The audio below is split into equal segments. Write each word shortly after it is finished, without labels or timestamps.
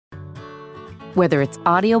Whether it's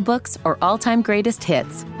audiobooks or all-time greatest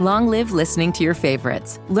hits, long live listening to your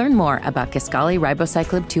favorites. Learn more about Kisqali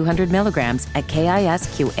Ribociclib 200 milligrams at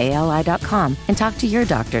KISQALI.com and talk to your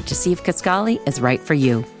doctor to see if Kisqali is right for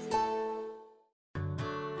you.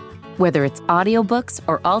 Whether it's audiobooks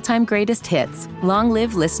or all-time greatest hits, long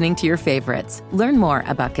live listening to your favorites. Learn more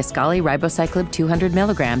about Kisqali Ribociclib 200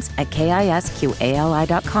 milligrams at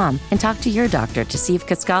KISQALI.com and talk to your doctor to see if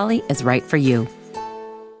Kisqali is right for you.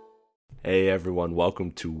 Hey everyone,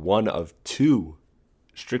 welcome to one of two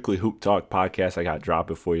Strictly Hoop Talk podcasts I got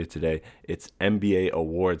dropping for you today. It's NBA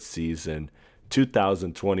Awards Season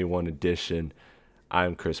 2021 edition.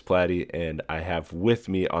 I'm Chris Platty, and I have with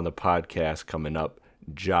me on the podcast coming up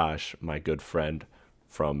Josh, my good friend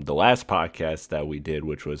from the last podcast that we did,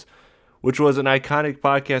 which was an iconic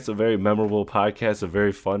podcast, a very memorable podcast, a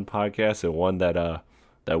very fun podcast, and one that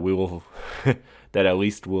we will that at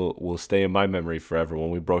least will stay in my memory forever, when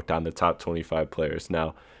we broke down the top 25 players.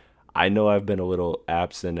 Now, I know I've been a little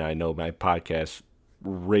absent. I know my podcast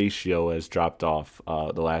ratio has dropped off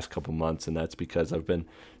the last couple months, and that's because I've been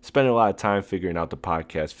spending a lot of time figuring out the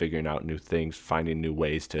podcast, figuring out new things, finding new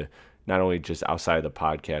ways to not only just outside of the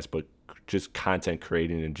podcast, but just content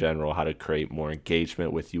creating in general, how to create more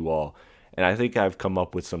engagement with you all. And I think I've come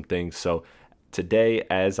up with some things. So today,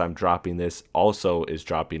 as I'm dropping this, also is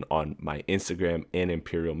dropping on my Instagram and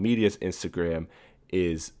Imperial Media's Instagram,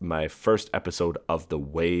 is my first episode of The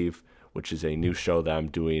Wave, which is a new show that I'm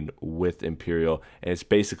doing with Imperial. And it's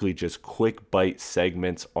basically just quick bite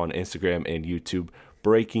segments on Instagram and YouTube,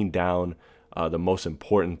 breaking down the most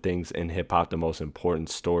important things in hip-hop, the most important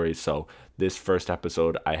stories. So this first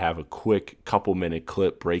episode, I have a quick couple-minute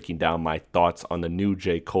clip breaking down my thoughts on the new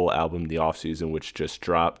J. Cole album, The Offseason, which just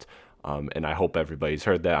dropped. And I hope everybody's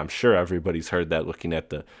heard that. I'm sure everybody's heard that, looking at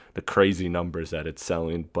the crazy numbers that it's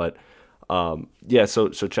selling. But so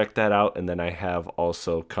check that out. And then I have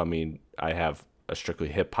also coming, I have a Strictly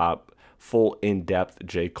Hip-Hop full in-depth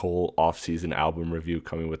J. Cole off-season album review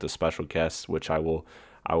coming with a special guest, which I will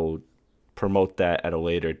promote that at a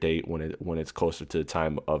later date when it's closer to the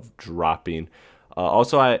time of dropping.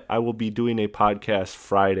 Also, I will be doing a podcast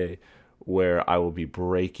Friday where I will be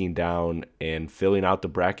breaking down and filling out the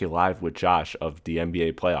bracket live with Josh of the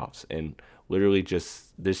NBA playoffs, and literally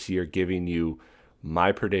just this year giving you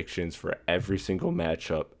my predictions for every single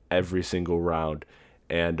matchup, every single round.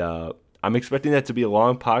 And I'm expecting that to be a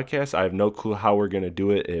long podcast. I have no clue how we're going to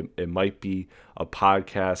do it. It might be a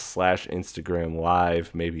podcast / Instagram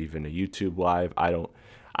live, maybe even a YouTube live. I don't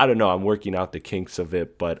know. I'm working out the kinks of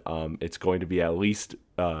it, but it's going to be at least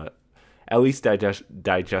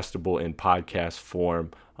digestible in podcast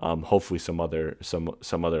form. Hopefully some other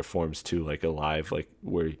forms too, like a live, like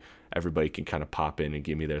where everybody can kind of pop in and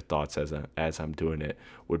give me their thoughts as I'm doing it,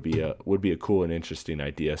 would be a cool and interesting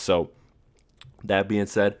idea. So that being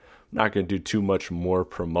said, I'm not going to do too much more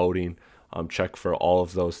promoting. Check for all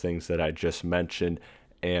of those things that I just mentioned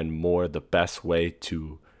and more. The best way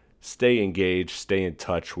to stay engaged, stay in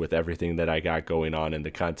touch with everything that I got going on in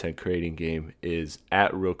the content creating game is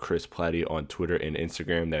at Real Chris Platty on Twitter and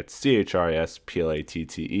Instagram. That's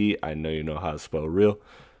CHRISPLATTE. I know you know how to spell real.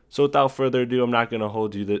 So without further ado, I'm not going to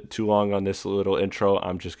hold you too long on this little intro.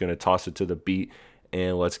 I'm just going to toss it to the beat,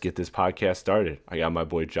 and let's get this podcast started. I got my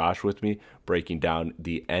boy Josh with me, breaking down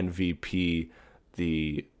the MVP,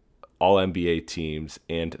 the All-NBA teams,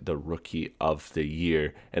 and the Rookie of the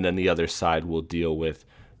Year. And then the other side will deal with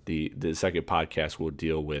the second podcast will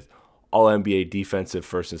deal with All-NBA defensive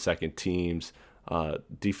first and second teams,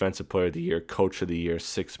 Defensive Player of the Year, Coach of the Year,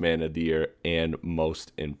 Sixth Man of the Year, and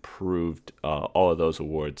Most Improved, all of those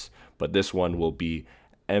awards. But this one will be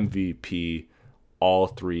MVP, all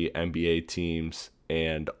three NBA teams,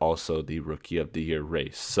 and also the Rookie of the Year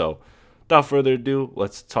race. So without further ado,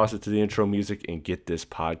 let's toss it to the intro music and get this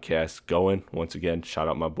podcast going. Once again, shout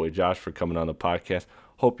out my boy Josh for coming on the podcast.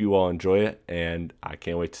 Hope you all enjoy it, and I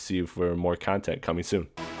can't wait to see you for more content coming soon.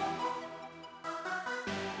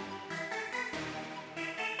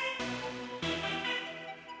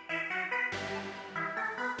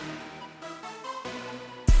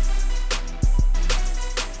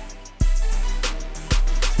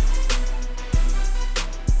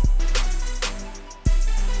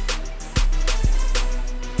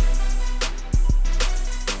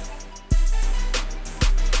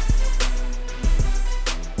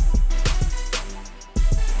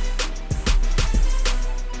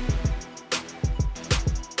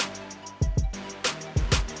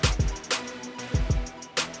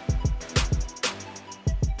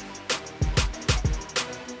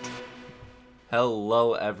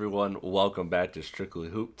 Hello, everyone. Welcome back to Strictly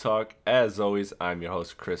Hoop Talk. As always, I'm your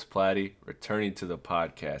host, Chris Platty, returning to the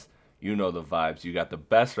podcast. You know the vibes. You got the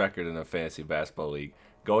best record in the Fantasy Basketball League,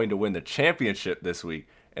 going to win the championship this week.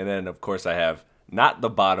 And then, of course, I have not the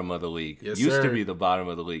bottom of the league. Yes, Used sir. to be the bottom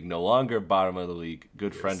of the league. No longer bottom of the league.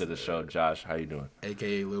 Good friend of the show, Josh. How you doing?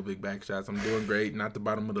 AKA Little Big Back Shots. I'm doing great. Not the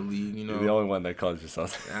bottom of the league, you know. You're the only one that calls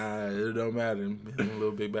yourself. It don't matter.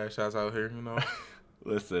 Little Big Back Shots out here, you know.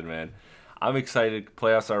 Listen, man. I'm excited.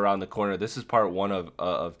 Playoffs are around the corner. This is part one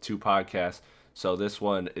of 2 podcasts. So this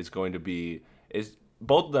one is going to be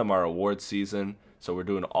both of them are award season. So we're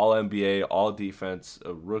doing all NBA, all defense,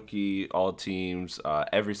 rookie, all teams,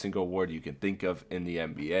 every single award you can think of in the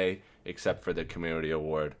NBA, except for the community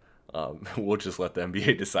award. We'll just let the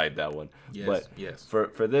NBA decide that one. Yes.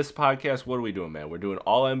 For this podcast, what are we doing, man? We're doing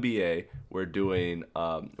all NBA. We're doing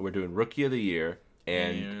rookie of the year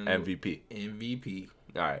and MVP. MVP.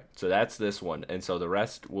 All right, so that's this one, and so the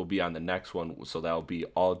rest will be on the next one. So that'll be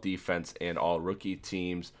all defense and all rookie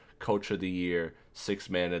teams, coach of the year, sixth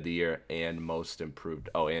man of the year, and most improved.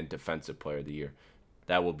 Oh, and defensive player of the year.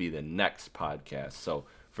 That will be the next podcast. So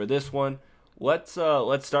for this one, let's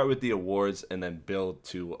start with the awards and then build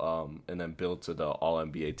to the all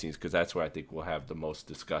NBA teams, because that's where I think we'll have the most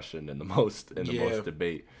discussion and the most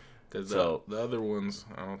debate. Because So the other ones,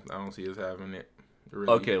 I don't see us having it.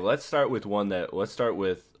 Really. Okay, let's start with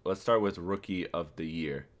rookie of the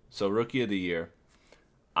year. So rookie of the year,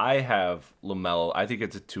 I have LaMelo. I think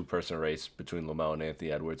it's a 2-person race between LaMelo and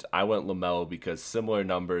Anthony Edwards. I went LaMelo because similar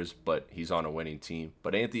numbers, but he's on a winning team.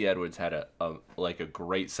 But Anthony Edwards had a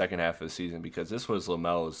great second half of the season, because this was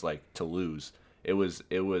LaMelo's to lose. It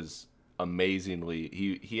was amazingly,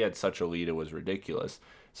 he had such a lead, it was ridiculous.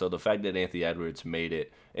 So the fact that Anthony Edwards made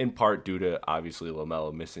it, in part due to obviously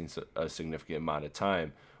LaMelo missing a significant amount of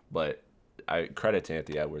time, but I credit to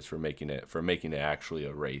Anthony Edwards for making it actually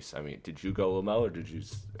a race. I mean, did you go LaMelo or did you?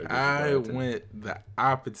 I went the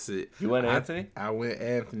opposite. You went Anthony? I went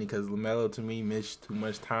Anthony because LaMelo to me missed too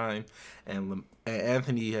much time, and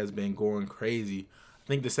Anthony has been going crazy. I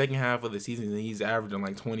think the second half of the season he's averaging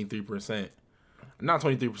 23%. Not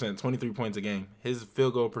 23%, 23 points a game. His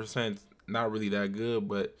field goal percent not really that good,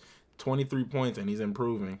 but 23 points and he's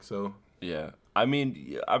improving. So yeah, I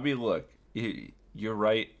mean, look, you're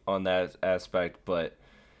right on that aspect, but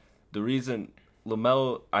the reason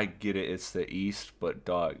LaMelo, I get it, it's the East, but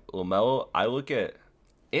dog, LaMelo, I look at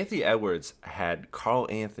Anthony Edwards had Karl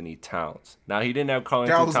Anthony Towns. Now he didn't have Karl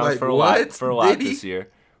Anthony Towns for a lot this year,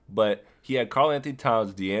 but he had Karl Anthony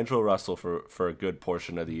Towns, D'Angelo Russell for a good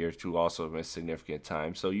portion of the year, who also missed significant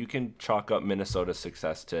time. So you can chalk up Minnesota's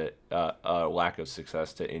success to lack of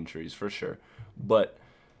success to injuries for sure. But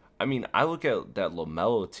I mean, I look at that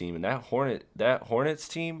LaMelo team and that Hornets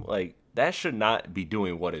team, that should not be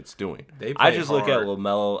doing what it's doing. I just look at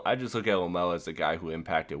LaMelo as the guy who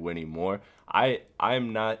impacted winning more. I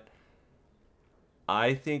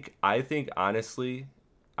think honestly,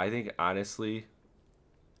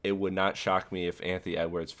 it would not shock me if Anthony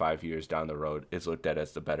Edwards 5 years down the road is looked at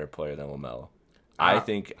as the better player than LaMelo. I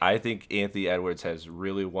think Anthony Edwards has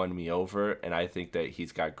really won me over, and I think that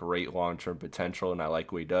he's got great long-term potential, and I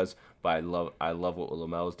like what he does. But I love what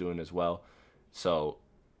LaMelo's doing as well. So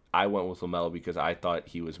I went with LaMelo because I thought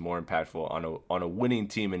he was more impactful on a winning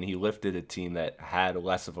team, and he lifted a team that had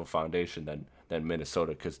less of a foundation than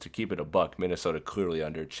Minnesota. Because to keep it a buck, Minnesota clearly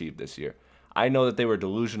underachieved this year. I know that they were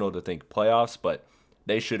delusional to think playoffs, but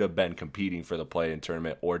they should have been competing for the play-in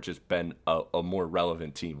tournament or just been a more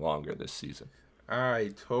relevant team longer this season.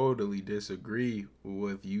 I totally disagree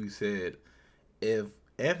with what you said. If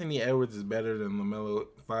Anthony Edwards is better than LaMelo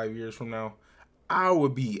 5 years from now, I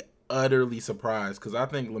would be utterly surprised, because I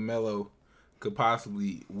think LaMelo could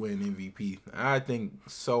possibly win MVP. I think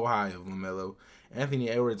so high of LaMelo. Anthony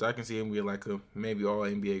Edwards, I can see him be a maybe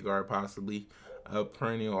all-NBA guard, possibly a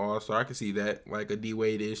perennial all-star. I can see that, a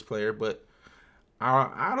D-Wade-ish player, but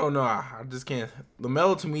I don't know. I just can't.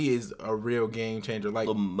 LaMelo to me is a real game changer.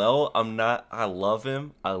 LaMelo, I love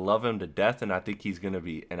him. I love him to death, and I think he's gonna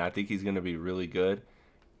be really good.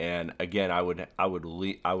 And again, I would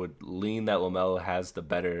lean that LaMelo has the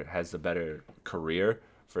better career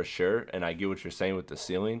for sure. And I get what you're saying with the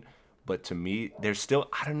ceiling, but to me, there's still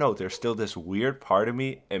this weird part of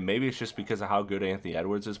me, and maybe it's just because of how good Anthony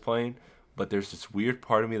Edwards is playing, but there's this weird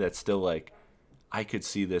part of me that's still I could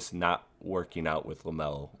see this not working out with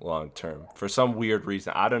LaMelo long term for some weird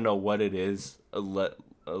reason. I don't know what it is.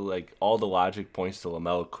 All the logic points to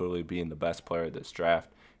LaMelo clearly being the best player of this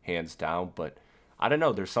draft, hands down. But I don't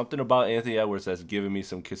know. There's something about Anthony Edwards that's giving me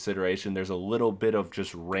some consideration. There's a little bit of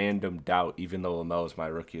just random doubt, even though LaMelo is my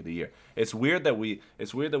rookie of the year. It's weird that we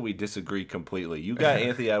disagree completely. You got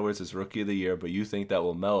Anthony Edwards as rookie of the year, but you think that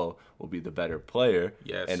LaMelo will be the better player.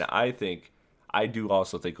 Yes. And I think I do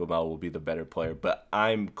also think LaMelo will be the better player, but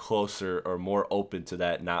I'm closer or more open to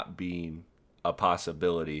that not being a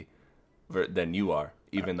possibility than you are,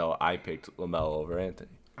 even though I picked LaMelo over Anthony.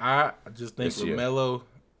 I just think This year. LaMelo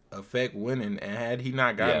affect winning, and had he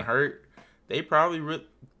not gotten Yeah. hurt, they probably would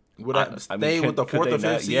have stayed with the could fourth they or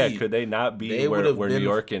fifth not, seed. Yeah, could they not be They where would've New been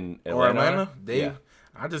York and or Atlanta? Atlanta?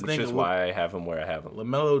 I just Which think is why I have him where I have him.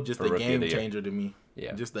 LaMelo just For a Rookie of game the Year. changer to me.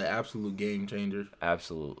 Yeah. Just the absolute game changer.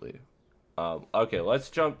 Absolutely. Okay, let's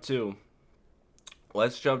jump to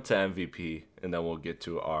MVP, and then we'll get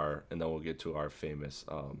to our famous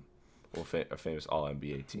famous All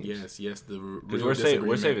NBA teams. Yes, Because we're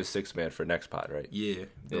saving 6-man for next pod, right? Yeah,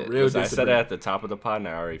 the Yeah, real 'cause I said it disagreement. at the top of the pod, and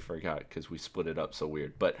I already forgot because we split it up so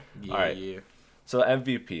weird. But Yeah, all right, yeah. so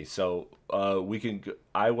MVP. So we can.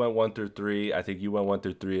 I went 1 through 3. I think you went 1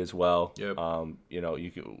 through 3 as well. Yep.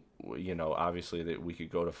 You can. Obviously that we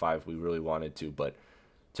could go to 5 if we really wanted to, but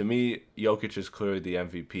to me, Jokic is clearly the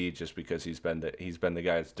MVP just because he's been the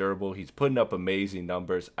guy that's durable. He's putting up amazing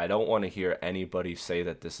numbers. I don't want to hear anybody say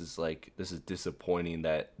that this is disappointing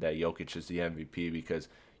that Jokic is the MVP, because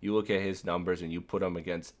you look at his numbers and you put him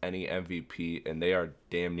against any MVP and they are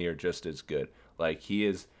damn near just as good. Like he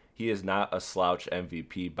is not a slouch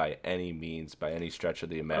MVP by any means, by any stretch of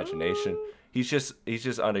the imagination. He's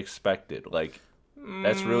just unexpected. Like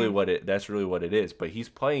that's really what it is. But he's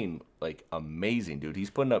playing like amazing, dude. He's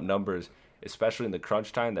putting up numbers, especially in the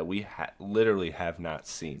crunch time, that we literally have not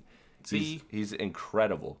seen. He's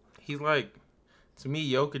incredible. He's like, to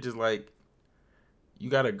me, Jokic is like, you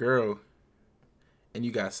got a girl, and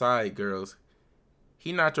you got side girls.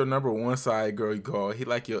 He not your number one side girl you call. He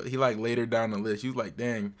like later down the list. You like,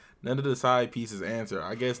 dang, none of the side pieces answer.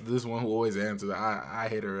 I guess this one who always answers, I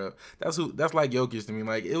hit her up. That's like Jokic to me.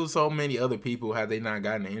 Like, it was so many other people, had they not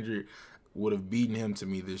gotten injured, would have beaten him to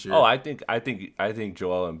me this year. Oh, I think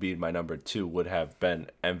Joel Embiid, my number 2, would have been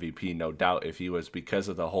MVP, no doubt, if he was, because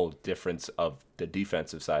of the whole difference of the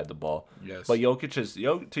defensive side of the ball. Yes. But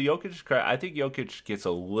Jokic's credit, I think Jokic gets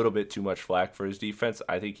a little bit too much flack for his defense.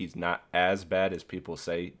 I think he's not as bad as people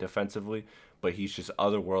say defensively, but he's just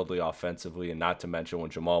otherworldly offensively, and not to mention when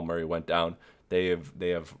Jamal Murray went down, they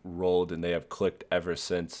have rolled and they have clicked ever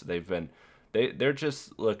since. They're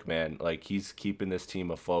just, look, man, like, he's keeping this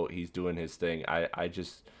team afloat. He's doing his thing. I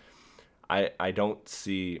don't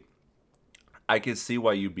see. I can see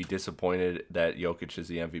why you'd be disappointed that Jokic is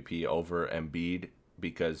the MVP over Embiid,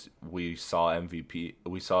 because we saw MVP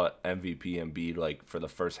Embiid, like, for the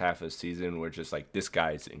first half of the season. We're just like, this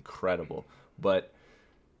guy's incredible. But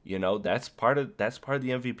that's part of the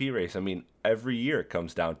MVP race. I mean, every year it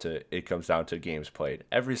comes down to games played.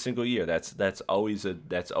 Every single year, that's always a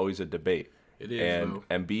debate. It is, and though.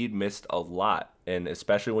 Embiid missed a lot, and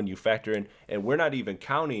especially when you factor in, and we're not even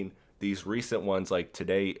counting these recent ones, like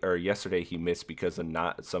today or yesterday he missed because of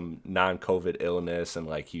some non-COVID illness, and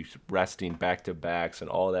like he's resting back-to-backs and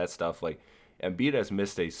all that stuff. Like, Embiid has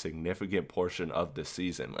missed a significant portion of the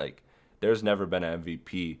season. Like, there's never been an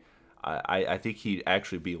MVP. I think he'd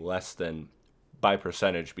actually be less than, by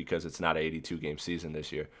percentage, because it's not an 82-game season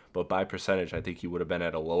this year, but by percentage, I think he would have been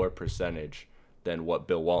at a lower percentage than what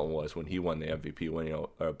Bill Walton was when he won the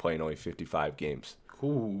MVP, playing only 55 games.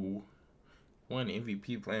 Who won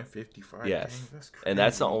MVP playing 55 Yes, games? That's crazy. and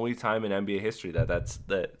that's the only time in NBA history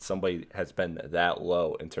that somebody has been that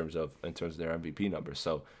low in terms of their MVP numbers.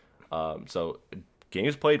 So,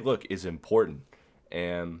 games played, look, is important,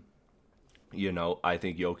 and I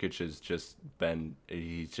think Jokic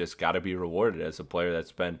he's just got to be rewarded as a player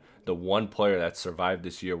that's been the one player that's survived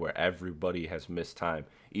this year where everybody has missed time.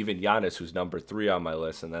 Even Giannis, who's number 3 on my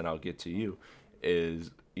list, and then I'll get to you,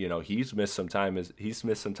 is, he's missed some time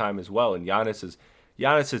as well. And Giannis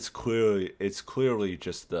is clearly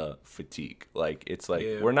just the fatigue. Like, it's like,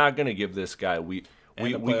 we're not going to give this guy, we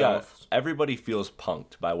got, everybody feels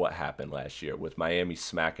punked by what happened last year with Miami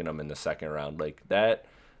smacking them in the second round. Like, that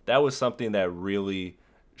was something that really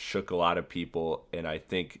shook a lot of people, and I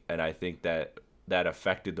think that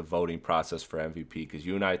affected the voting process for MVP, because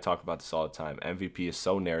you and I talk about this all the time. MVP is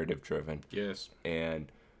so narrative driven. Yes.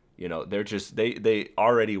 And they're just they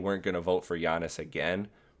already weren't going to vote for Giannis again,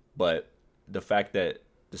 but the fact that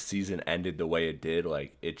the season ended the way it did,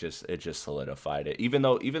 like, it just solidified it. Even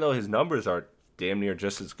though his numbers are damn near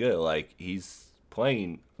just as good, like, he's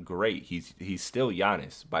playing great. He's still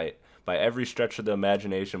Giannis by every stretch of the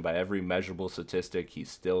imagination, by every measurable statistic.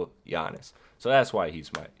 He's still Giannis. So that's why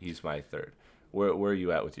he's my 3rd. Where are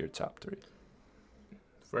you at with your top 3?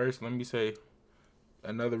 First, let me say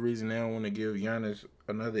another reason they don't want to give Giannis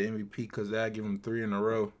another MVP, because they'll give him 3 in a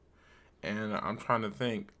row. And I'm trying to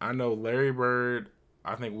think. I know Larry Bird,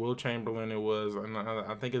 I think Will Chamberlain it was, and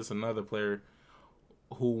I think it's another player.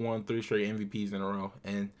 who won 3 straight MVPs in a row,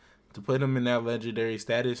 and to put them in that legendary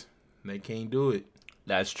status, they can't do it.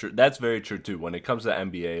 That's true. That's very true too. When it comes to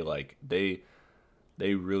NBA, like they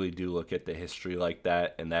really do look at the history like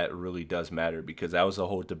that, and that really does matter because that was a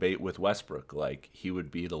whole debate with Westbrook. Like he would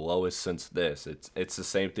be the lowest since this. It's the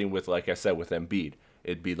same thing with, like I said, with Embiid.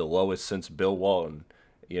 It'd be the lowest since Bill Walton.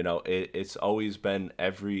 You know, it's always been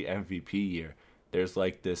every MVP year. There's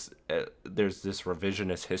like this, there's this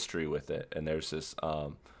revisionist history with it, and there's this,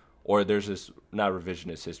 or there's this not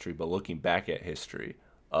revisionist history, but looking back at history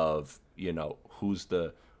of, you know,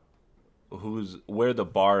 where the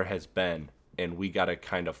bar has been, and we got to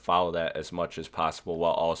kind of follow that as much as possible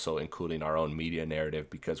while also including our own media narrative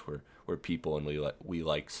because we're people and we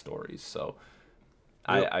like stories. So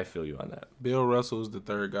I feel you on that. Bill Russell is the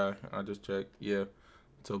third guy. I just checked. Yeah.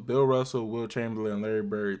 So Bill Russell, Will Chamberlain, and Larry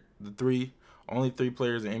Bird, the only 3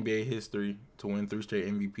 players in NBA history to win 3 straight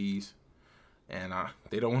MVPs. And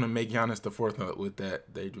they don't want to make Giannis the 4th with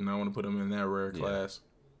that. They do not want to put him in that rare class.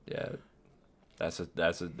 Yeah.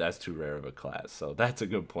 That's too rare of a class. So that's a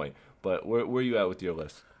good point. But where you at with your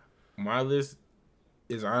list? My list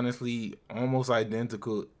is honestly almost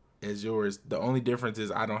identical as yours. The only difference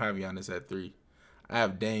is I don't have Giannis at 3. I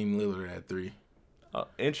have Dame Lillard at 3.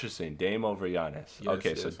 Interesting. Dame over Giannis. Yes,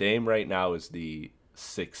 okay, yes. So Dame right now is the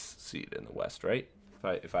 6th seed in the West, right?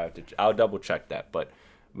 If I have to, I'll double check that. But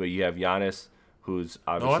you have Giannis, who's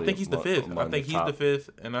obviously. No, I think he's the 5th. I think he's top. the 5th,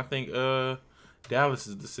 and I think Dallas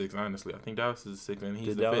is the 6th. Honestly, I think Dallas is the 6th, and he's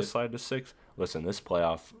Did the 5th. Dallas slide to 6th? Listen, this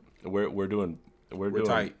playoff, we're doing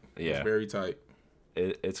tight. Yeah, It's very tight.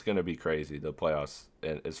 It's gonna be crazy. The playoffs,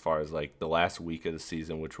 and as far as like the last week of the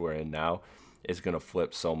season, which we're in now, is gonna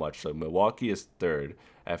flip so much. So Milwaukee is 3rd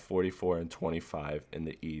at 44-25 in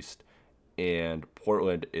the East, and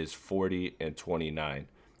Portland is 40-29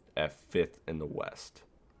 at 5th in the West.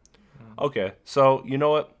 Okay, so you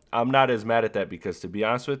know what? I'm not as mad at that because, to be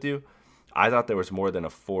honest with you, I thought there was more than a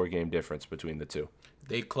 4-game difference between the two.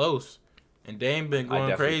 They close, and Dame been I going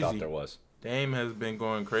definitely crazy. thought there was. Dame has been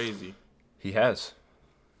going crazy. He has.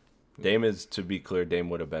 Dame is, to be clear, Dame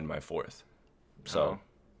would have been my 4th. So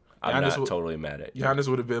I'm not totally mad at you. Giannis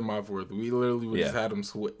would have been my 4th. We literally would just had him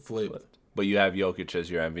flipped. But you have Jokic as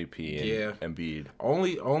your MVP and Embiid.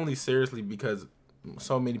 Only seriously because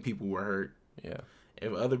so many people were hurt. Yeah.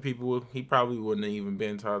 If other people, he probably wouldn't have even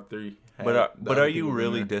been top 3. But are you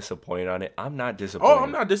really disappointed on it? I'm not disappointed. Oh,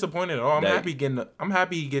 I'm not disappointed at all. I'm happy getting the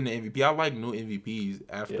MVP. I like new MVPs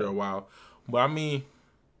after a while. But I mean,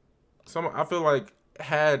 I feel like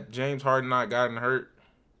had James Harden not gotten hurt,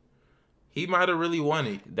 he might have really won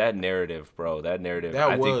it. That narrative, bro. I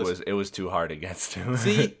think it was too hard against him.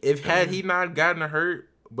 See, had he not gotten hurt,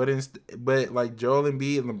 but like Joel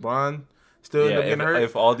Embiid and LeBron still end up getting hurt.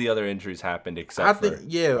 If all the other injuries happened I think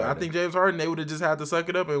James Harden, they would have just had to suck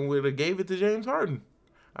it up and would have gave it to James Harden.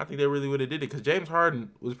 I think they really would have did it because James Harden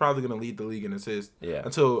was probably going to lead the league in assists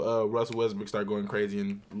until Russell Westbrook started going crazy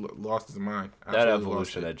and lost his mind. That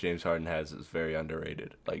evolution that James Harden has is very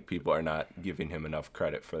underrated. Like, people are not giving him enough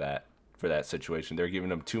credit for that situation. They're giving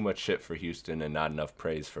him too much shit for Houston and not enough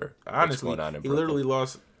praise for what's going on in Brooklyn. He literally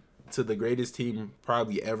lost to the greatest team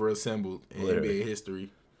probably ever assembled in NBA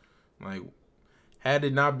history. Like, had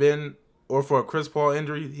it not been, or for a Chris Paul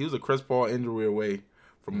injury, he was a Chris Paul injury away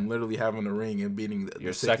from literally having a ring and beating the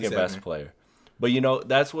your second best player. But you know,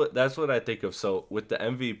 that's what I think of. So with the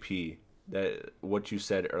MVP, that what you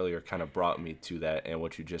said earlier kind of brought me to that, and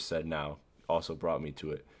what you just said now also brought me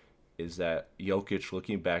to it, is that Jokic,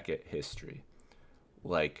 looking back at history,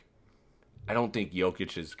 like, I don't think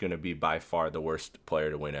Jokic is going to be by far the worst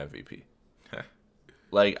player to win MVP.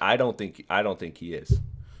 Like, I don't think he is.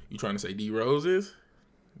 You trying to say D Rose is?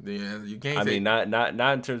 Yeah, you can't. I mean,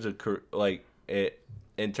 not in terms of like it.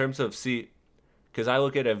 In terms of because I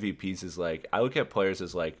look at MVPs as like, I look at players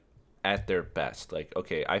as like at their best. Like,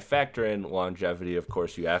 okay, I factor in longevity, of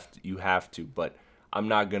course you have to, but I'm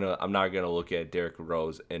not gonna look at Derrick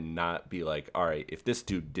Rose and not be like, all right, if this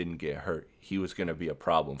dude didn't get hurt, he was gonna be a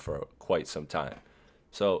problem for quite some time.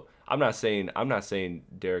 So I'm not saying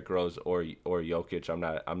Derrick Rose or Jokic.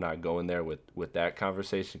 I'm not going there with that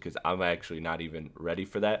conversation because I'm actually not even ready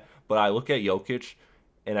for that. But I look at Jokic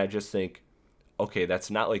and I just think, okay, that's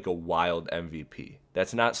not like a wild MVP.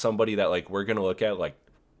 That's not somebody that like we're gonna look at like,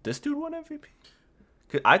 this dude won MVP.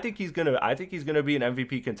 I think he's gonna be an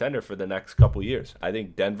MVP contender for the next couple years. I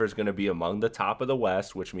think Denver's gonna be among the top of the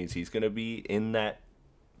West, which means he's gonna be in that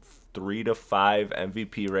 3 to 5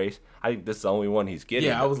 MVP race. I think this is the only one he's getting.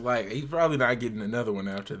 Yeah, I was like, he's probably not getting another one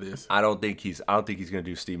after this. I don't think he's gonna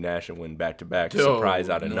do Steve Nash and win back to back. Surprise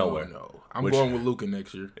out of nowhere. No, I'm going with Luka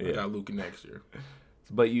next year. I got Luka next year.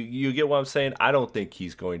 But you get what I'm saying? I don't think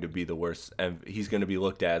he's going to be the worst, and he's going to be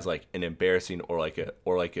looked at as like an embarrassing or like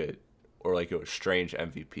a strange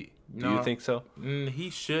MVP. Do you think so? He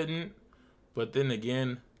shouldn't. But then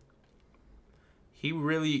again, he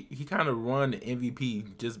kind of won the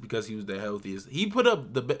MVP just because he was the healthiest. He put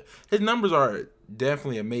up his numbers are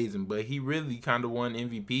definitely amazing, but he really kind of won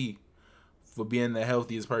MVP for being the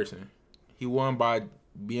healthiest person. He won by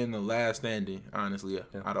being the last standing, honestly,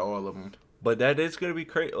 out of all of them. But that is going to be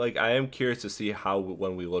crazy. Like, I am curious to see how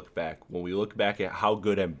when we look back at how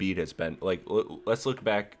good Embiid has been. Like, let's look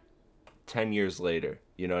back 10 years later.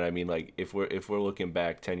 You know what I mean? Like, if we're looking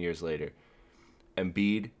back 10 years later,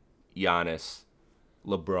 Embiid, Giannis,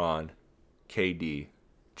 LeBron, KD,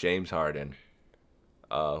 James Harden.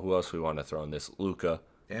 Who else we want to throw in this? Luka,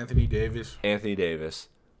 Anthony Davis.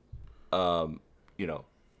 You know,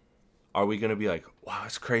 are we gonna be like, wow,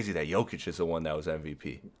 it's crazy that Jokic is the one that was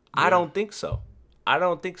MVP? Yeah. I don't think so. I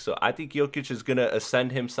think Jokic is gonna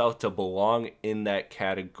ascend himself to belong in that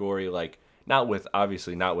category. Like,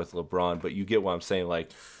 obviously not with LeBron, but you get what I'm saying.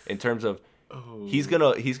 Like, in terms of he's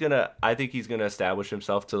gonna. I think he's gonna establish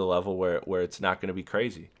himself to the level where it's not gonna be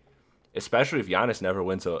crazy, especially if Giannis never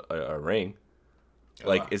wins a ring.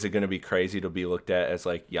 Like, is it gonna be crazy to be looked at as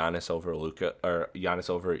like Giannis over Luka or Giannis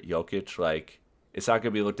over Jokic? Like, it's not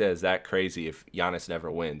gonna be looked at as that crazy if Giannis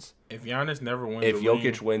never wins. If Giannis never wins, if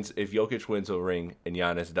Jokic wins a ring and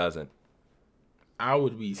Giannis doesn't, I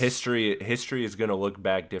would be history is gonna look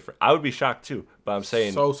back different. I would be shocked too, but I'm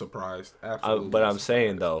saying so surprised. Absolutely. But I'm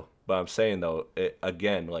saying though,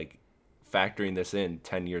 again, like, factoring this in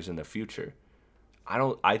 10 years in the future,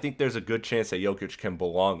 I think there's a good chance that Jokic can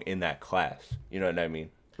belong in that class. You know what I mean?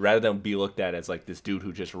 Rather than be looked at as like this dude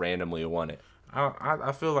who just randomly won it.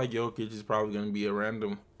 I feel like Jokic is probably going to be a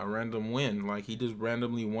random win. Like, he just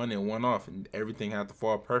randomly won and won off, and everything had to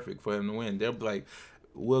fall perfect for him to win. They'll be like,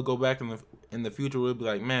 we'll go back in the future. We'll be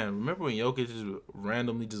like, man, remember when Jokic just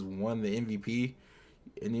randomly just won the MVP?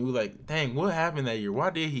 And he was like, dang, what happened that year?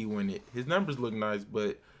 Why did he win it? His numbers look nice,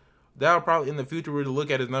 but that'll probably in the future we'll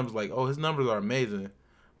look at his numbers like, oh, his numbers are amazing.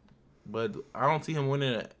 But I don't see him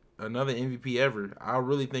winning another MVP ever. I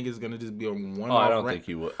really think it's gonna just be a one-off. I don't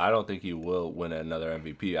think he will win another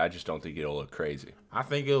MVP. I just don't think it'll look crazy. I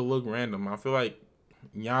think it'll look random. I feel like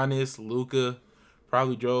Giannis, Luka,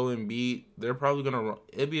 probably Joel Embiid. They're probably gonna.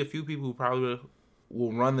 It'll be a few people who probably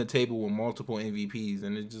will run the table with multiple MVPs,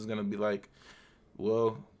 and it's just gonna be like,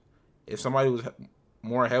 well, if somebody was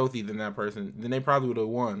more healthy than that person, then they probably would have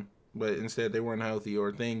won. But instead, they weren't healthy,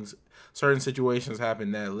 or certain situations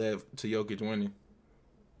happened that led to Jokic winning.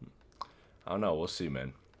 I don't know. We'll see,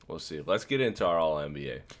 man. We'll see. Let's get into our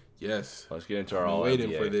All-NBA. Yes. Let's get into our All-NBA.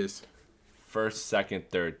 Waiting for this. First, second,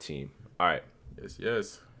 third team. All right.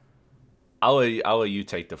 Yes. I'll let you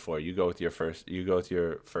take the floor. You go with your first. You go with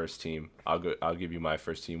your first team. I'll give you my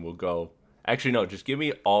first team. We'll go. Actually, no. Just give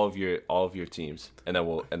me all of your teams, and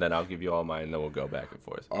then I'll give you all mine, and then we'll go back and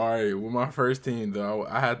forth. All right. Well, my first team though,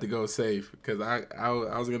 I had to go safe because I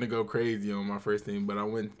was gonna go crazy on my first team, but I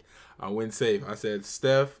went safe. I said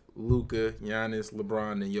Steph, Luka, Giannis,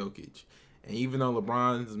 LeBron, and Jokic. And even though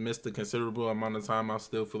LeBron's missed a considerable amount of time, I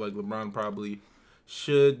still feel like LeBron probably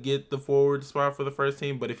should get the forward spot for the first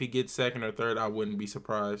team. But if he gets second or third, I wouldn't be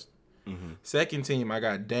surprised. Mm-hmm. Second team, I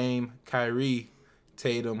got Dame, Kyrie,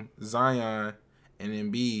 Tatum, Zion, and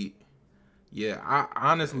Embiid. Yeah,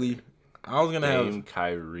 I was going to have Dame,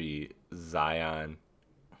 Kyrie, Zion,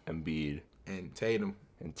 Embiid, and Tatum.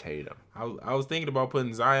 I was thinking about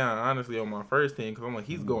putting Zion, honestly, on my first team because I'm like,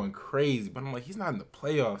 he's going crazy. But I'm like, he's not in the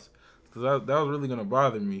playoffs because that was really going to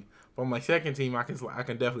bother me. But on my second team, I can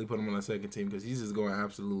definitely put him on the second team because he's just going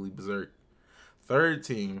absolutely berserk. Third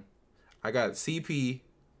team, I got CP,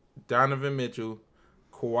 Donovan Mitchell,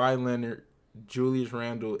 Kawhi Leonard, Julius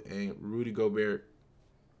Randle, and Rudy Gobert.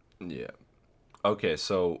 Yeah. Okay,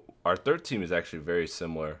 so our third team is actually very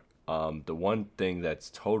similar. The one thing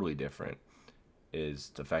that's totally different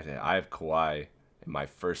is the fact that I have Kawhi in my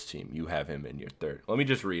first team. You have him in your third. Let me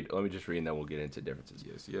just read, and then we'll get into differences.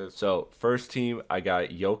 Yes. So, first team, I got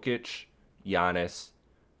Jokic, Giannis,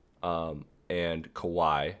 and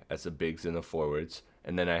Kawhi as the bigs and the forwards.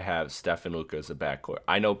 And then I have Steph and Luka as the backcourt.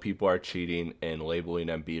 I know people are cheating and labeling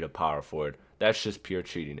Embiid a power forward. That's just pure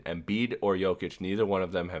cheating. Embiid or Jokic, neither one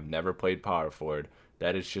of them have never played power forward.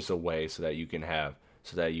 That is just a way so that you can have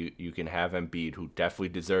Embiid, who definitely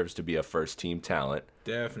deserves to be a first-team talent.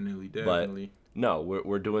 Definitely. But no,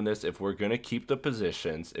 we're doing this. If we're going to keep the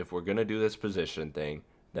positions, if we're going to do this position thing,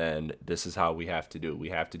 then this is how we have to do it. We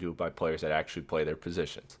have to do it by players that actually play their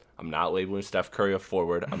positions. I'm not labeling Steph Curry a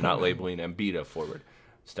forward. I'm not labeling Embiid a forward.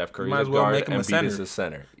 Steph Curry's might a as well guard, make him a Embiid is center. a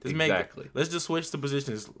center. Just Exactly. let's just switch the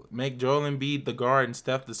positions. Make Joel Embiid the guard and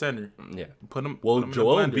Steph the center. Yeah. Put him. Well, put him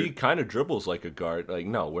Joel in the blender. Embiid kind of dribbles like a guard. Like,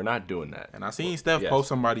 no, we're not doing that. And I seen Steph Yes. post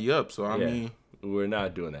somebody up. So I Yeah, mean, we're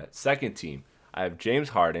not doing that. Second team, I have James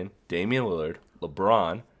Harden, Damian Lillard,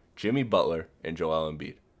 LeBron, Jimmy Butler, and Joel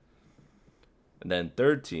Embiid. And then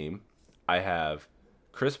third team, I have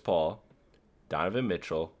Chris Paul, Donovan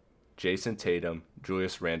Mitchell, Jason Tatum,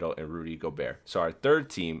 Julius Randle, and Rudy Gobert. So our third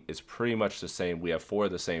team is pretty much the same. We have 4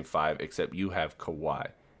 of the same 5, except you have Kawhi.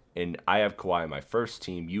 And I have Kawhi on my first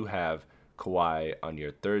team. You have Kawhi on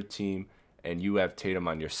your third team. And you have Tatum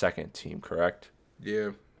on your second team, correct?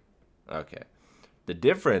 yeah. Okay. The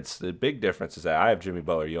big difference is that I have Jimmy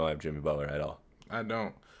Butler. You don't have Jimmy Butler at all. I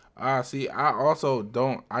don't. See, I also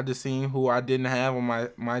don't. I just seen who I didn't have on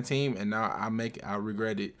my team, and now I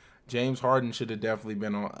regret it. James Harden should have definitely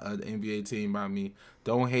been on an NBA team by me.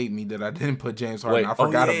 Don't hate me that I didn't put James Harden. I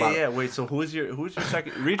forgot about. Yeah. Wait, so who's your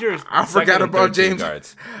second? Read your. I second forgot and about third team James.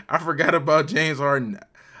 guards. I forgot about James Harden.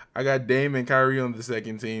 I got Dame and Kyrie on the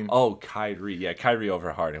second team. Oh, Kyrie. Yeah, Kyrie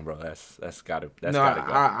over Harden, bro. That's gotta go.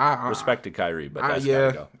 I Respect to Kyrie, but that's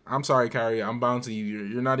gotta go. I'm sorry, Kyrie. I'm bouncing you.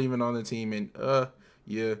 You're not even on the team, and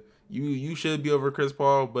yeah, you should be over Chris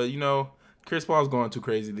Paul, but Chris Paul's going too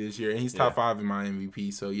crazy this year, and he's top 5 in my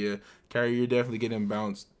MVP. So yeah, Kyrie, you're definitely getting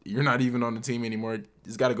bounced. You're not even on the team anymore.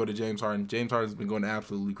 It's got to go to James Harden. James Harden's been going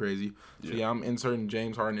absolutely crazy. So yeah, I'm inserting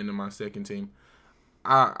James Harden into my second team.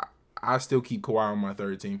 I still keep Kawhi on my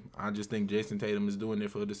third team. I just think Jason Tatum is doing it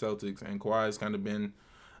for the Celtics, and Kawhi's kind of been.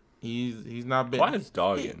 He's not been. Kawhi's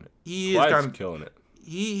dogging it. He is Kawhi's kind of killing it.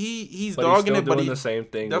 He's But dogging he's it, still but doing the same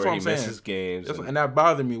thing that's where what he I'm misses games. and that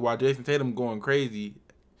bothered me. While Jason Tatum going crazy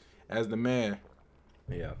as the man.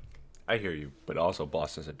 Yeah, I hear you, but also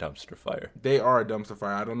Boston's a dumpster fire. They are a dumpster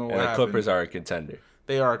fire. I don't know what And the happened. Clippers are a contender.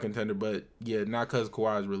 They are a contender, but yeah, not because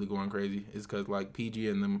Kawhi is really going crazy. It's because like PG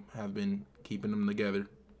and them have been keeping them together.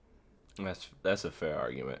 That's a fair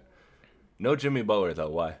argument. No Jimmy Butler though.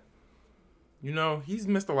 Why? He's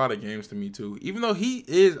missed a lot of games to me too. Even though he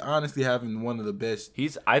is honestly having one of the best.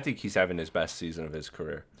 I think he's having his best season of his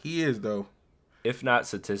career. He is though. If not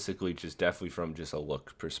statistically, just definitely from just a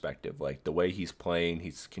look perspective. Like the way he's playing,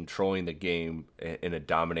 he's controlling the game in a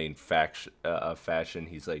dominating fashion.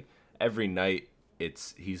 He's like every night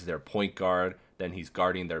he's their point guard, then he's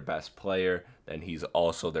guarding their best player, then he's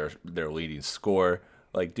also their leading scorer.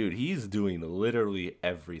 Like, dude, he's doing literally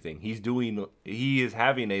everything. He is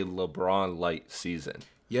having a LeBron-light season.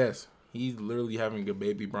 Yes, he's literally having a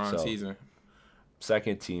baby Bron season.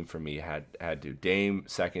 Second team for me had to Dame.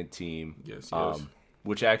 Second team, Yes.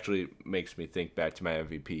 which actually makes me think back to my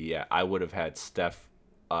MVP. Yeah, I would have had Steph.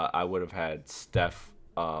 I would have had Steph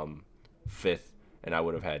fifth, and I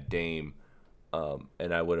would have had Dame,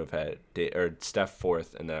 and I would have had Steph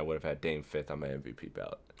fourth, and then I would have had Dame fifth on my MVP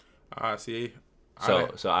ballot. See.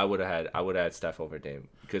 So I would have had Steph over Dame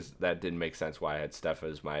because that didn't make sense why I had Steph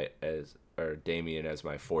or Damian as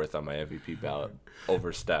my fourth on my MVP ballot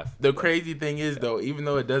over Steph. The crazy thing is though, even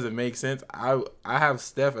though it doesn't make sense, I have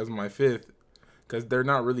Steph as my fifth because they're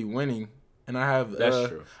not really winning, and I have That's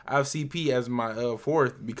true. I have CP as my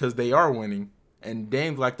fourth because they are winning, and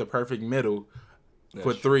Dame's like the perfect middle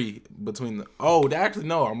for three between the. Oh, actually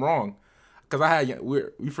no, I'm wrong. Because I had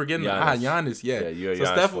we forgetting Giannis. I had Giannis, yeah. You had so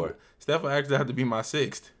Giannis Steph will actually have to be my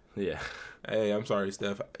sixth. Yeah. Hey, I'm sorry,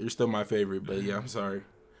 Steph. You're still my favorite, but yeah, I'm sorry.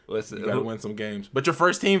 Listen, You gotta win some games. But your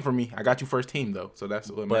first team for me. I got you first team though, so that's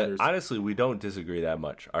what but matters. honestly, we don't disagree that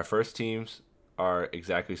much. Our first teams are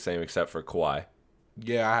exactly the same except for Kawhi.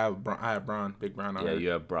 Yeah, I have Bron, Big Bron. Yeah, you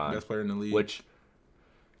have Bron, best player in the league. which,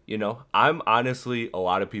 I'm honestly, a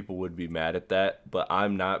lot of people would be mad at that, but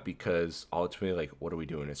I'm not because ultimately, like, what are we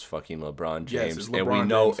doing? It's fucking LeBron James, it's and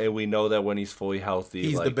LeBron we know that when he's fully healthy,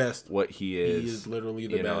 He's like, the best. What he is, He is literally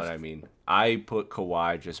the You know best. what I mean? I put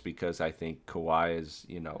Kawhi just because I think Kawhi is,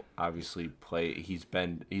 obviously he's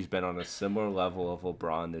been on a similar level of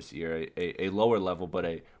LeBron this year, a lower level, but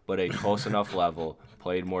a close enough level.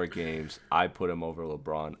 Played more games. I put him over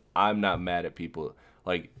LeBron. I'm not mad at people.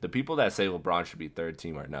 Like, the people that say LeBron should be third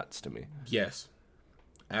team are nuts to me. Yes,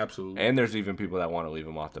 absolutely. And there's even people that want to leave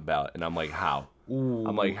him off the ballot. And I'm like, how? Ooh.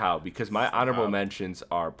 I'm like, how? Because my honorable mentions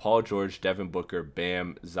are Paul George, Devin Booker,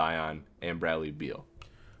 Bam, Zion, and Bradley Beal.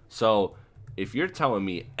 So if you're telling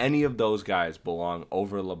me any of those guys belong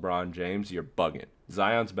over LeBron James, you're bugging.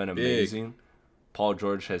 Zion's been amazing. Paul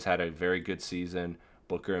George has had a very good season.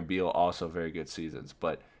 Booker and Beal also very good seasons.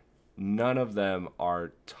 But none of them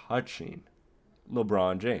are touching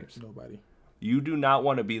LeBron James. Nobody. You do not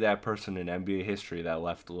want to be that person in NBA history that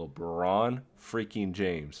left LeBron freaking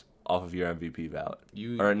James off of your MVP ballot.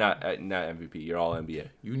 You Not MVP, you're all NBA.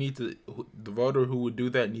 You need to. The voter who would do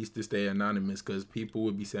that needs to stay anonymous because people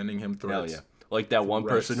would be sending him threats. Hell yeah. Like that one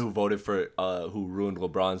Threats. person who voted for, who ruined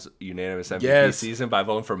LeBron's unanimous MVP Yes. season by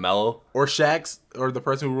voting for Melo. Or Shaq's, or the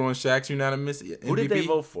person who ruined Shaq's unanimous MVP. Who did they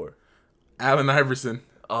vote for? Allen Iverson.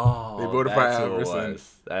 Oh, They voted for that's who it Iverson.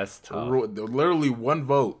 was. That's tough. Literally one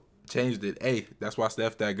vote changed it. Hey, that's why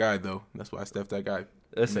Steph that guy though. That's why Steph that guy.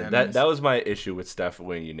 Listen, Unanimous. that was my issue with Steph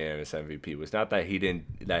winning unanimous MVP. Was not that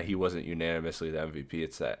he wasn't unanimously the MVP.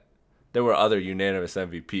 It's that there were other unanimous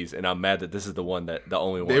MVPs, and I'm mad that this is the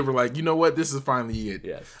only one. They were like, you know what? This is finally it.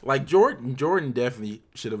 Yes. Like Jordan definitely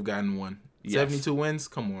should have gotten one. Yes. 72 wins.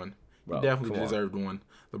 Come on. Bro, He definitely come on. deserved one.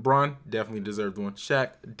 LeBron definitely deserved one. Shaq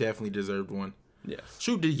definitely deserved one. Yes.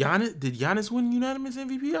 Shoot, did Giannis win unanimous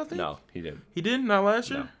MVP? I think No, he didn't. he didn't. Not last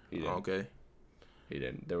year. No, he didn't. Oh, okay. He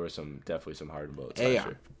didn't. There were definitely some hard votes Hey, last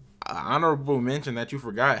year. honorable mention that you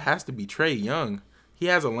forgot has to be Trae Young. He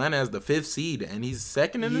has Atlanta as the 5th seed, and he's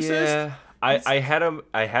second in assists. Yeah, I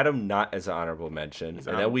had him not as an honorable mention,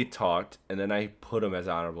 and then we talked, and then I put him as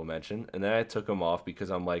an honorable mention, and then I took him off because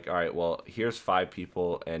I'm like, all right, well, here's 5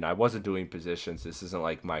 people, and I wasn't doing positions. This isn't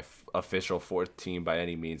like my official 4th team by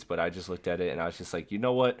any means, but I just looked at it and I was just like, you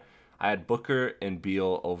know what? I had Booker and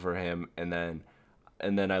Beal over him, and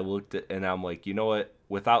then I looked at and I'm like, you know what?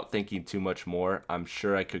 Without thinking too much more, I'm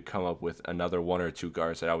sure I could come up with another 1 or 2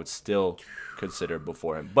 guards that I would still consider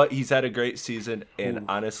before him. But he's had a great season, and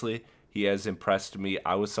honestly, he has impressed me.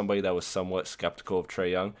 I was somebody that was somewhat skeptical of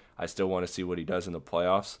Trae Young. I still want to see what he does in the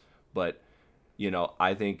playoffs, but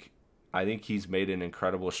I think he's made an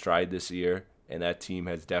incredible stride this year, and that team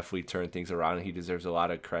has definitely turned things around. And he deserves a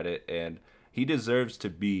lot of credit, and he deserves to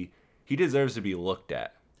be looked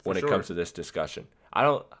at when it comes to this discussion.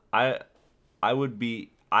 I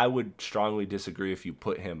would strongly disagree if you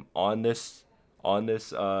put him on this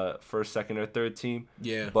first, second, or third team.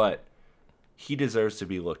 Yeah. But he deserves to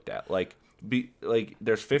be looked at. Like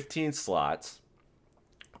there's 15 slots,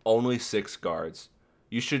 only 6 guards.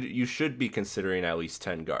 You should be considering at least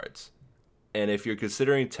 10 guards. And if you're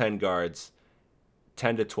considering 10 guards,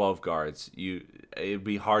 10 to 12 guards, it'd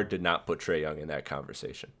be hard to not put Trae Young in that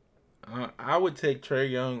conversation. I would take Trae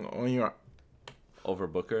Young Over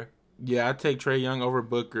Booker? Yeah, I'd take Trae Young over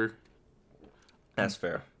Booker. That's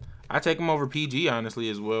fair. I'd take him over PG, honestly,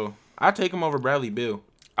 as well. I'd take him over Bradley Beal.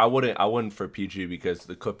 I wouldn't for PG because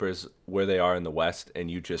the Clippers, where they are in the West, and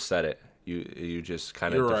you just said it. You just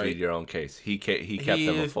kind of defeated your own case. He kept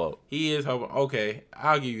them afloat. He is hoping. Okay,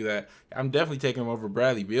 I'll give you that. I'm definitely taking him over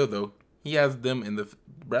Bradley Beal, though. He has them in the...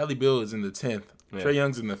 Bradley Beal is in the 10th. Yeah. Trae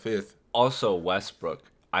Young's in the 5th. Also, Westbrook.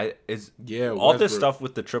 All this Westbrook. stuff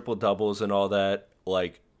with the triple doubles and all that,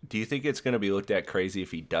 like, do you think it's going to be looked at crazy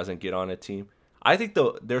if he doesn't get on a team? I think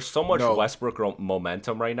there's so much Westbrook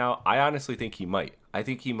momentum right now. I honestly think he might. I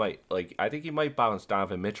think he might bounce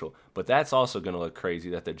Donovan Mitchell, but that's also going to look crazy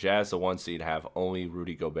that the Jazz, the 1 seed, have only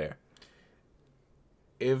Rudy Gobert.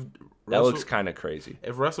 That looks kind of crazy.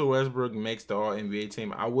 If Russell Westbrook makes the All-NBA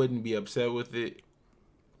team, I wouldn't be upset with it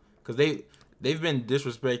because they've been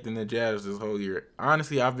disrespecting the Jazz this whole year.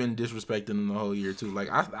 Honestly, I've been disrespecting them the whole year too. Like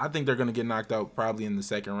I think they're gonna get knocked out probably in the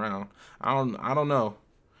second round. I don't know.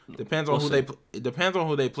 Depends on It depends on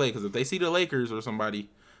who they play. Because if they see the Lakers or somebody,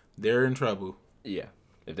 they're in trouble. Yeah.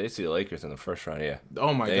 If they see the Lakers in the first round, yeah.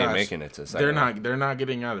 Oh my gosh. They ain't making it to the second round. They're not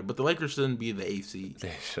getting out of it. But the Lakers shouldn't be the 8th seed.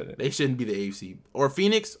 They shouldn't. They shouldn't be the 8th seed. Or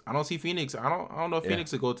Phoenix. I don't see Phoenix. I don't know if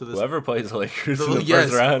Phoenix will go to this. Whoever plays the Lakers in the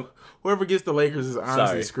first round. Whoever gets the Lakers is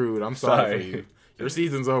honestly screwed. I'm sorry for you. Your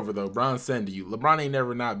season's over though. Bron's sending you. LeBron ain't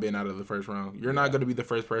never not been out of the first round. You're not going to be the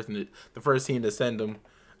first team to send him.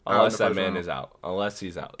 Unless that man is out. Unless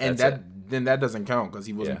he's out. And then that doesn't count because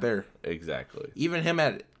he wasn't there. Exactly. Even him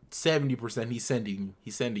at 70%, he's sending you.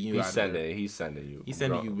 He's sending you. He's sending you. He's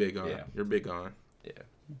sending you big on. Yeah. You're big on. Yeah.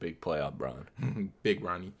 Big playoff Bron. Big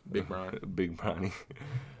Bronny. Big Bron. Big Bronny.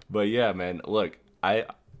 But yeah, man, look, I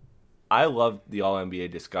love the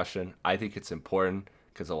All-NBA discussion. I think it's important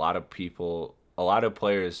because a lot of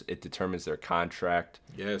players, it determines their contract.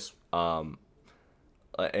 Yes.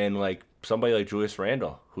 And like somebody like Julius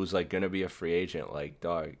Randle, who's like going to be a free agent, like,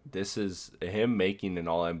 dog, this is him making an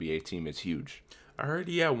All-NBA team is huge. I heard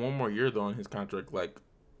he had 1 more year though on his contract, like,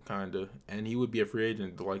 kinda, and he would be a free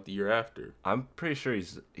agent like the year after. I'm pretty sure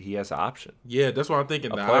he has an option. Yeah, that's what I'm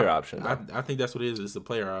thinking. A player option. I think that's what it is. It's a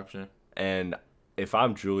player option. And if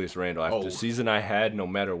I'm Julius Randle, after the season I had, no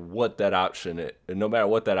matter what that option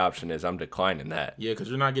is, I'm declining that. Yeah, because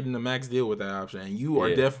you're not getting the max deal with that option, and you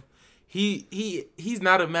are He's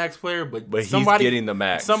not a max player, but he's getting the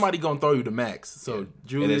max. Somebody gonna throw you the max. So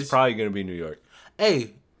Julius, and it's probably gonna be New York.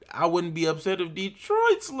 Hey, I wouldn't be upset if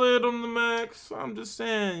Detroit slid on the max. I'm just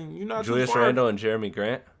saying, you're not Julius too far. Randle and Jeremy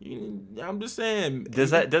Grant. I'm just saying.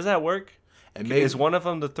 Does that work? And maybe, is one of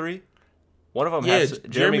them the 3? One of them has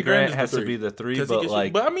Jeremy Grant has to be the 3,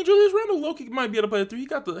 but I mean Julius Randle low-key might be able to play the 3. He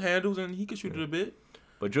got the handles and he can shoot it a bit.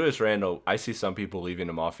 But Julius Randle, I see some people leaving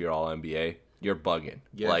him off your All-NBA. You're bugging.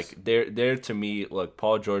 Yes. Like they're to me, look,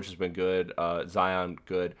 Paul George has been good, Zion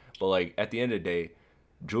good, but like at the end of the day,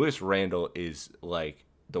 Julius Randle is like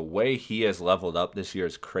the way he has leveled up this year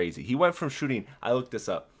is crazy. He went from shooting, I looked this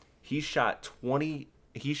up. He shot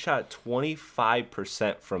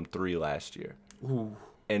 25% from 3 last year. Ooh.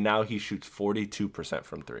 And now he shoots 42%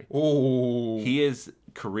 from 3. Ooh. He is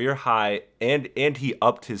career high, and he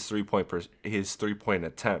upped his 3-point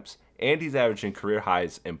attempts, and he's averaging career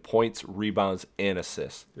highs in points, rebounds, and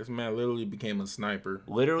assists. This man literally became a sniper.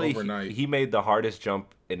 Literally, overnight. he made the hardest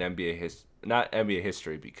jump in NBA history. Not NBA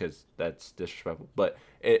history because that's disrespectful, but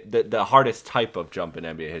the hardest type of jump in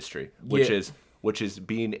NBA history, which is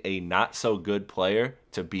being a not so good player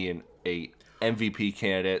to being a MVP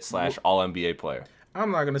candidate / All NBA player. I'm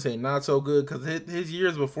not gonna say not so good because his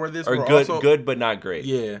years before this were good, also good but not great.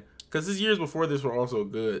 Yeah, because his years before this were also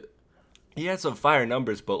good. He had some fire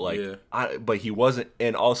numbers, but but he wasn't.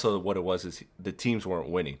 And also, what it was is the teams weren't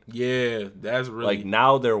winning. Yeah, that's really like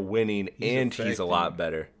now they're winning, and affecting. He's a lot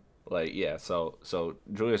better. Like So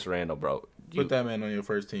Julius Randle, bro, put that man on your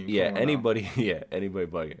first team. Yeah, anybody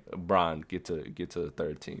bugging. LeBron get to the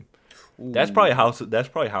third team. Ooh. That's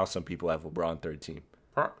probably how some people have LeBron third team.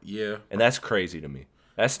 Yeah, and that's crazy to me.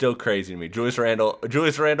 That's still crazy to me. Julius Randle,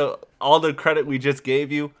 all the credit we just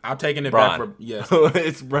gave you. I'm taking it Bron. back for yes.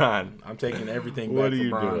 It's Bron. I'm taking everything back what are for you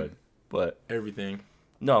Bron. doing? But everything.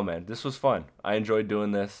 No, man, this was fun. I enjoyed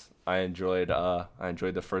doing this. I enjoyed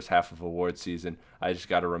the first half of award season. I just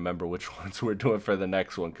got to remember which ones we're doing for the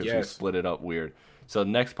next one because we split it up weird. So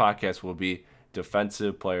the next podcast will be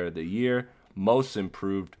Defensive Player of the Year, Most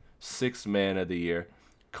Improved, Sixth Man of the Year,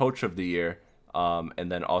 Coach of the Year,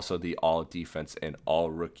 and then also the All Defense and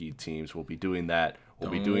All Rookie teams. We'll be doing that.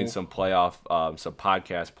 We'll be doing some podcast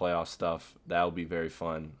playoff stuff. That will be very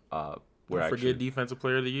fun. Don't forget Defensive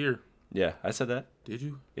Player of the Year. Yeah, I said that. Did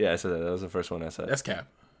you? Yeah, I said that. That was the first one I said. That's cap.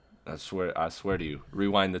 I swear to you.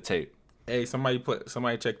 Rewind the tape. Hey, somebody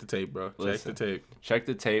check the tape, bro. Listen, check the tape. Check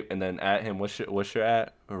the tape and then at him. What's your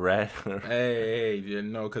at? Red. hey,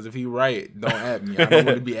 no, because if he right, don't at me. I don't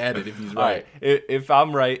want to be added if he's right. All right. If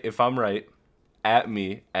I'm right, at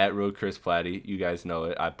me at Real Chris Platty. You guys know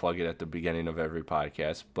it. I plug it at the beginning of every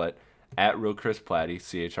podcast. But at Real Chris Platty,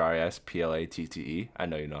 ChrisPlatte. I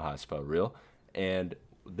know you know how to spell real. And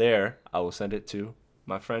there, I will send it to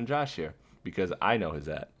my friend Josh here because I know his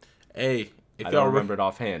at. Hey, I don't remember it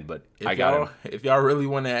offhand, but I got him. If y'all really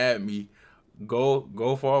want to add me,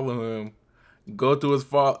 go follow him. Go to his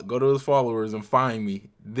followers and find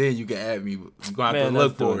me. Then you can add me. You're gonna have to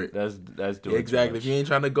look for it. That's doing exactly. If you ain't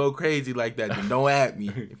trying to go crazy like that, then don't add me.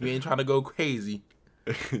 If you ain't trying to go crazy,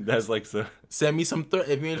 that's like so. Send me some threat.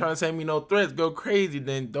 If you ain't trying to send me no threats, go crazy.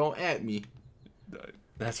 Then don't add me.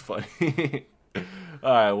 That's funny.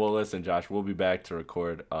 All right. Well, listen, Josh. We'll be back to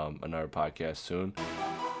record another podcast soon.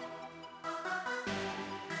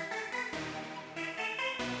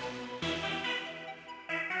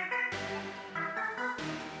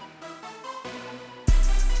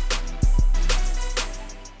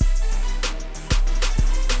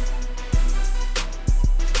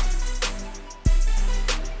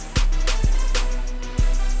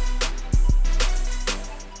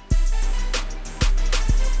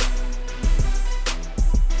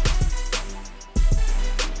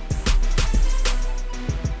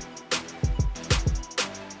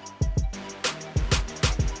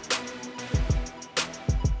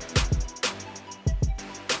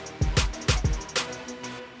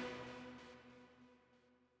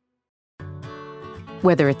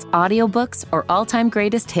 Whether it's audiobooks or all-time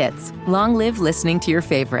greatest hits, long live listening to your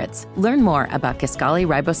favorites. Learn more about Kisqali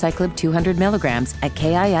Ribociclib 200 milligrams at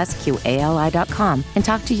KISQALI.com and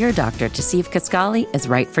talk to your doctor to see if Kisqali is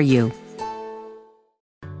right for you.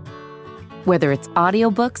 Whether it's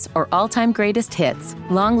audiobooks or all-time greatest hits,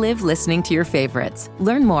 long live listening to your favorites.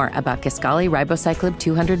 Learn more about Kisqali Ribociclib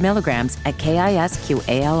 200 milligrams at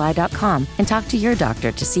KISQALI.com and talk to your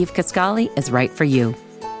doctor to see if Kisqali is right for you.